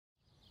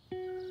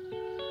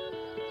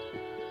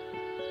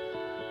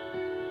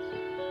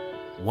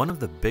One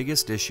of the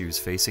biggest issues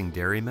facing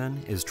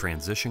dairymen is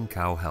transition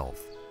cow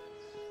health.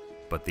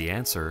 But the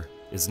answer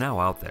is now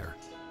out there.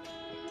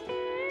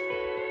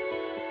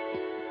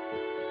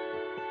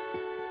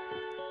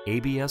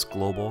 ABS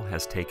Global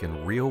has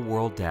taken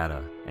real-world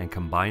data and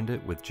combined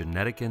it with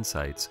genetic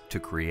insights to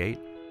create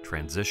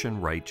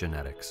TransitionRight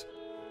genetics.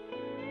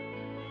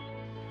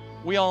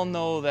 We all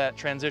know that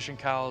transition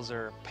cows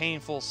are a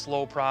painful,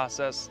 slow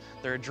process.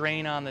 They're a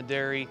drain on the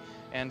dairy,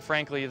 and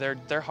frankly,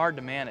 they're hard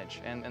to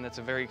manage, and it's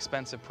a very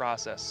expensive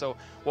process. So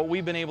what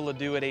we've been able to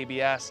do at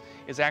ABS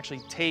is actually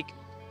take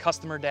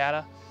customer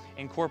data,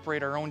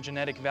 incorporate our own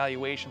genetic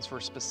evaluations for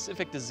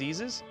specific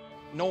diseases.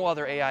 No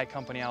other AI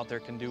company out there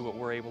can do what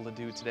we're able to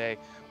do today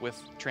with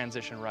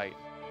TransitionRight.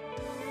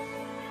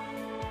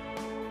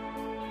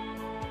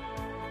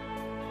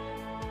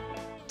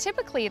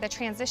 Typically, the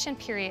transition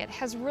period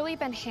has really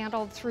been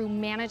handled through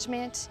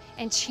management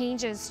and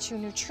changes to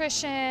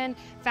nutrition,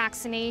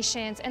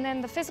 vaccinations, and then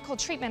the physical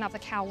treatment of the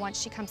cow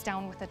once she comes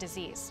down with a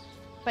disease.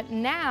 But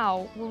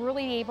now, we're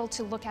really able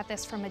to look at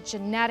this from a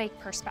genetic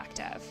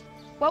perspective.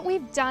 What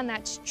we've done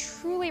that's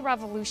truly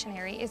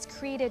revolutionary is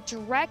create a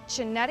direct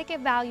genetic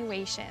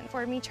evaluation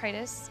for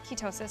metritis,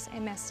 ketosis,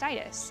 and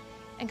mastitis,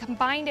 and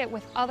combined it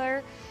with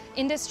other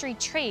industry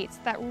traits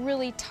that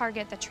really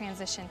target the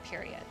transition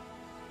period.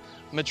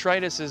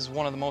 Metritis is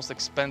one of the most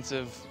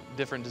expensive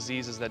different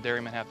diseases that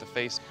dairymen have to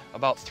face,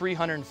 about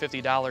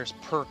 $350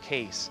 per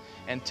case.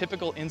 And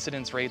typical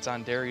incidence rates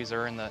on dairies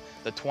are in the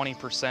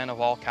 20%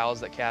 of all cows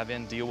that calve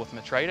in deal with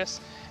metritis.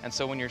 And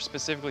so when you're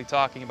specifically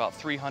talking about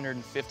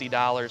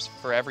 $350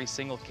 for every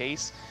single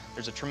case,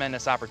 there's a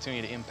tremendous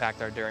opportunity to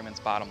impact our dairymen's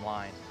bottom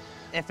line.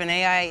 If an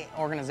AI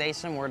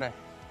organization were to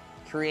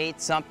create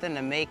something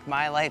to make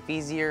my life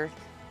easier,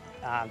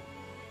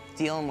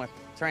 dealing with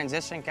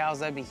transition cows,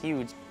 that'd be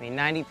huge. I mean,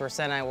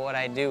 90% of what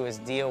I do is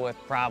deal with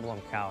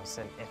problem cows.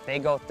 And if they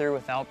go through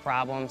without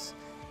problems,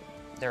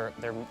 they're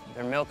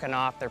milking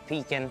off, they're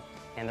peaking,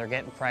 and they're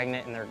getting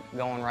pregnant, and they're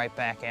going right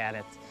back at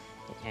it,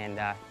 and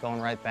going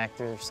right back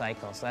through their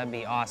cycles. That'd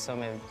be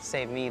awesome. It'd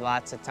save me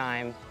lots of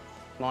time,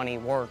 money,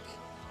 work.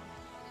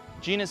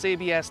 Genus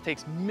ABS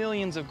takes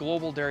millions of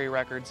global dairy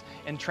records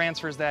and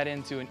transfers that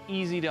into an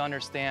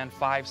easy-to-understand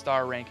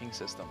 5-star ranking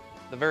system.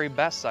 The very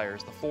best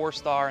sires, the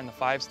 4-star and the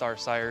 5-star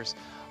sires,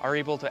 are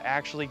able to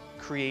actually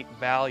create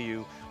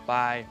value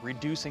by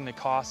reducing the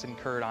costs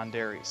incurred on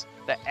dairies.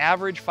 The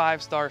average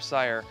 5-star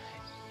sire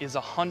is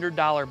a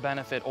 $100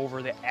 benefit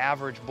over the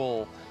average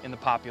bull in the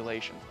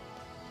population.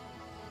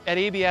 At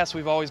ABS,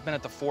 we've always been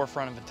at the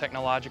forefront of the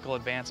technological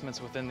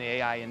advancements within the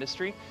AI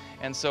industry,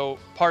 and so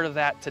part of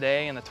that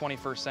today in the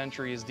 21st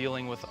century is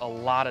dealing with a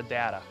lot of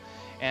data.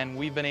 And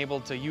we've been able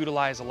to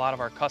utilize a lot of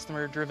our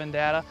customer-driven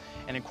data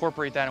and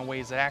incorporate that in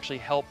ways that actually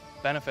help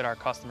benefit our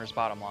customers'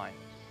 bottom line.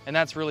 And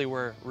that's really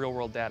where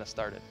real-world data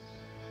started.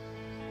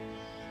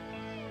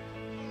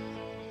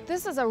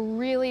 This is a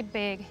really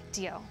big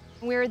deal.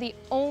 We're the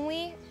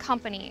only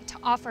company to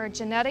offer a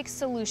genetic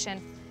solution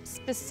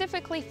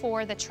specifically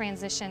for the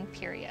transition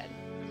period.